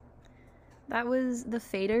That was The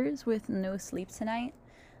Faders with No Sleep Tonight.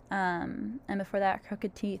 And before that,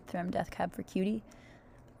 Crooked Teeth from Death Cab for Cutie.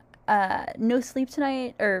 No Sleep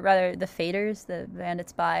Tonight, or rather, The Faders, the band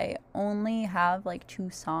it's by, only have like two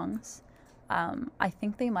songs. I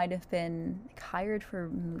think they might have been like, hired for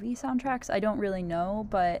movie soundtracks. I don't really know,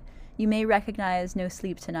 but you may recognize No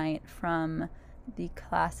Sleep Tonight from the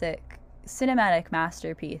classic cinematic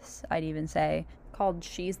masterpiece, I'd even say, called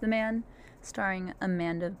She's the Man, starring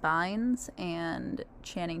Amanda Bynes and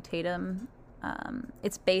Channing Tatum.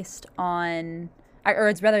 It's based on, or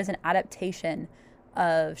it's rather, it's an adaptation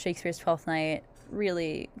of Shakespeare's Twelfth Night.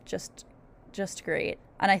 Really, just great.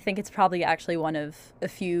 And I think it's probably actually one of a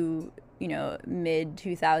few, mid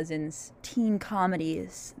 2000s teen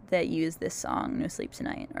comedies that use this song, No Sleep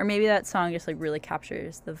Tonight. Or maybe that song just like really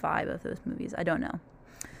captures the vibe of those movies. I don't know.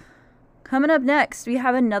 Coming up next, we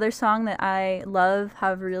have another song that I love,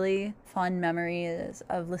 have really fond memories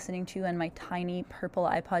of listening to on my tiny purple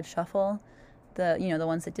iPod Shuffle. The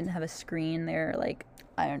ones that didn't have a screen. They're like,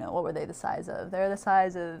 I don't know, what were they the size of? They're the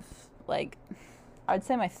size of like, I'd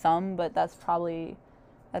say my thumb, but that's probably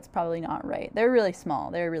not right. They're really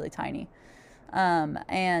small. They're really tiny.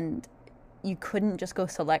 And you couldn't just go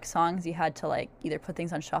select songs. You had to like either put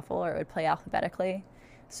things on shuffle or it would play alphabetically.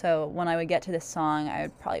 So when I would get to this song, I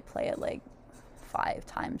would probably play it like 5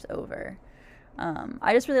 times over.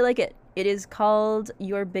 I just really like it. It is called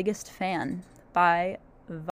Your Biggest Fan by